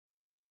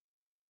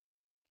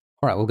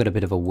All right, we've got a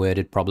bit of a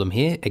worded problem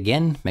here.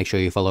 Again, make sure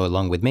you follow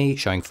along with me,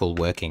 showing full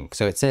working.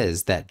 So it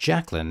says that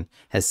Jacqueline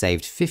has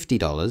saved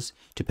 $50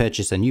 to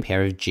purchase a new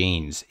pair of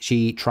jeans.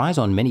 She tries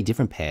on many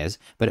different pairs,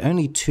 but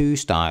only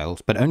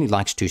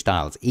likes two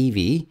styles,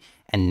 EV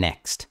and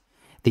Next.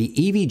 The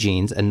EV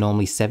jeans are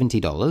normally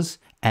 $70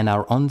 and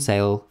are on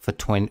sale for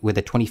with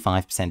a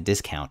 25%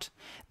 discount.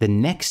 The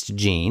Next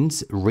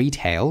jeans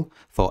retail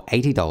for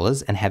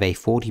 $80 and have a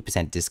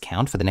 40%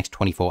 discount for the next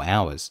 24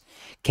 hours.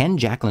 Can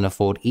Jacqueline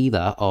afford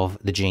either of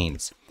the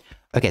jeans?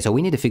 Okay, so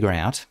we need to figure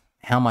out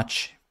how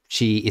much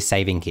she is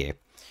saving here.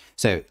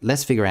 So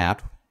let's figure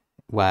out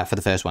for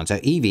the first one. So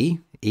EV,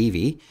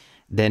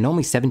 they're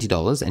normally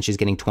 $70 and she's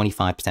getting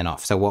 25%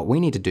 off. So what we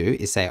need to do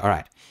is say, all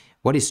right,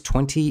 what is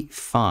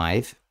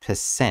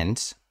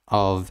 25%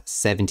 of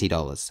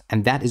 $70?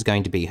 And that is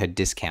going to be her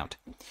discount.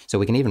 So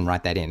we can even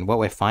write that in. What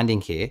we're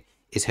finding here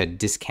is her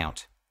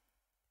discount.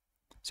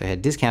 So her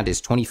discount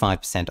is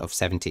 25% of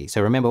 70.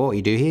 So remember, what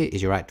you do here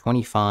is you write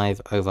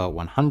 25 over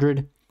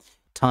 100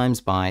 times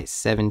by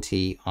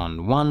 70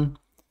 on 1.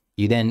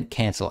 You then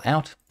cancel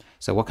out.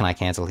 So what can I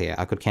cancel here?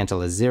 I could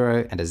cancel a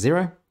 0 and a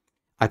 0.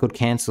 I could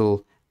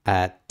cancel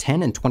 10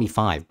 and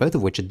 25, both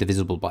of which are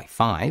divisible by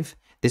 5.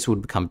 This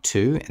would become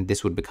 2 and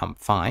this would become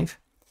 5.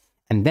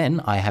 And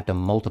then I have to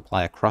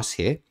multiply across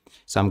here.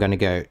 So I'm going to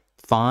go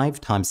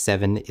 5 times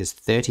 7 is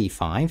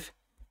 35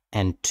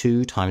 and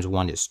 2 times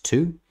 1 is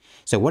 2.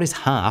 So what is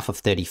half of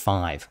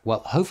 35? Well,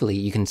 hopefully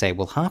you can say,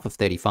 well, half of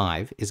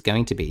 35 is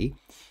going to be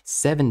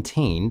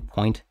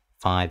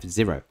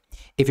 17.50.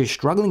 If you're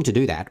struggling to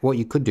do that, what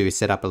you could do is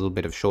set up a little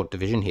bit of short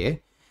division here.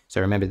 So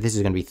remember, this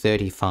is going to be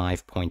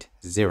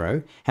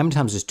 35.0. How many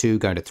times does 2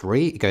 go into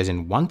 3? It goes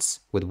in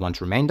once with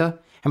 1's remainder.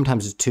 How many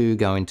times does 2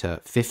 go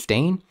into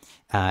 15?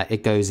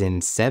 It goes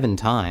in 7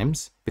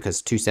 times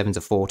because 2 7s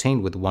are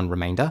 14 with 1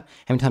 remainder.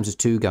 How many times does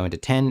 2 go into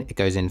 10? It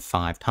goes in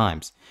 5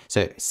 times. So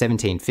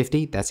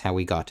 1750, that's how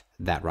we got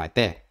that right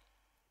there.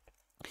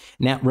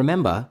 Now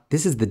remember,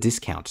 this is the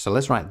discount. So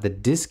let's write the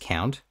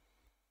discount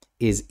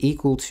is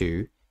equal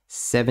to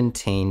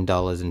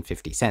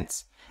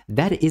 $17.50.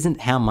 That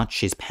isn't how much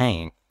she's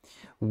paying.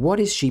 What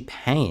is she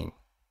paying?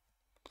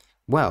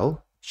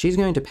 Well, she's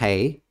going to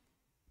take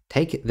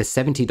the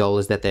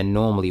 $70 that they're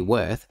normally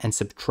worth and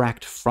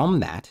subtract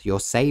from that your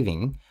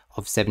saving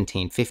of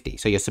 $17.50.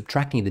 So you're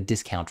subtracting the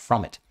discount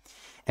from it.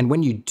 And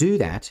when you do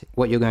that,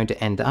 what you're going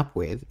to end up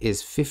with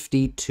is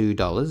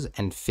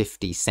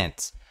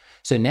 $52.50.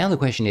 So now the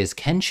question is,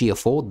 can she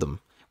afford them?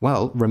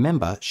 Well,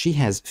 remember, she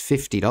has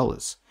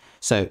 $50.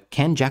 So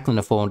can Jacqueline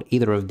afford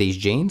either of these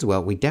jeans?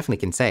 Well, we definitely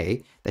can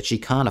say that she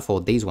can't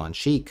afford these ones.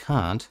 She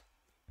can't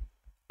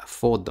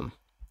afford them.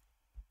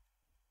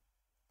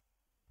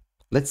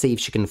 Let's see if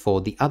she can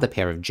afford the other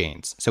pair of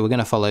jeans. So we're going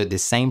to follow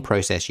this same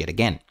process yet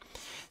again.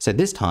 So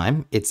this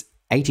time it's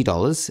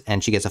 $80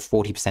 and she gets a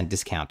 40%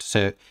 discount.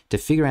 So to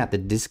figure out the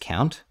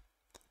discount,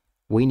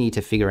 we need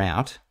to figure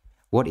out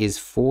what is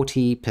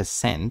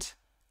 40%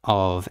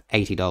 of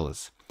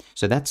 $80.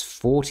 So that's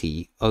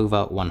 40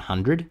 over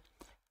 100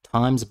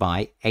 times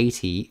by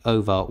 80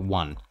 over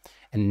 1.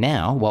 And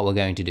now what we're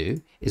going to do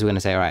is we're going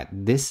to say, all right,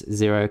 this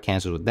 0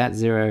 cancels with that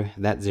 0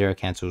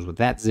 cancels with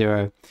that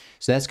 0.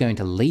 So that's going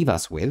to leave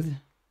us with,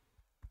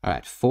 all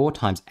right, 4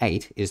 times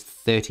 8 is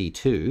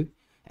 32,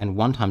 and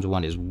 1 times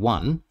 1 is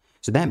 1.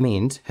 So that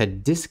means her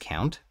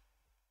discount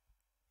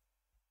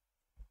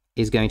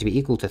is going to be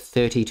equal to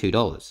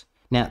 $32.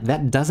 Now,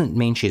 that doesn't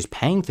mean she's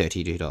paying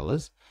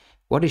 $32.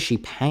 What is she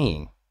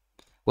paying?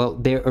 Well,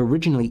 they're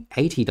originally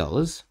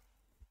 $80,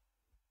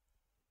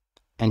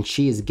 and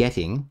she is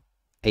getting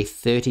a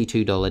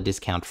 $32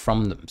 discount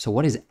from them. So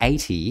what is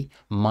 80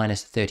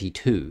 minus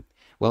 32?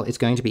 Well, it's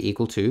going to be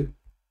equal to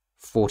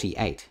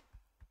 48.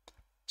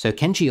 So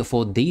can she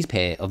afford these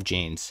pair of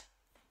jeans?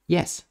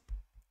 Yes.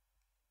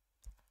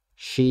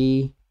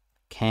 She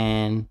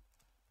can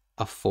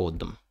afford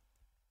them.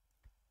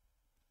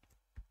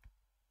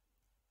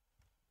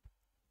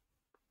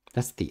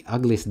 That's the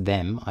ugliest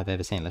them I've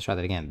ever seen. Let's try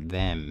that again.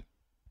 Them.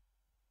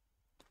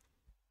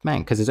 Man,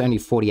 because it's only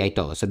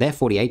 $48. So they're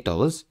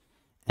 $48.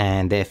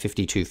 And they're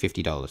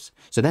 $50.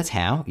 So that's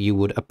how you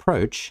would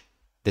approach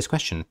this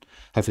question.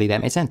 Hopefully that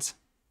made sense.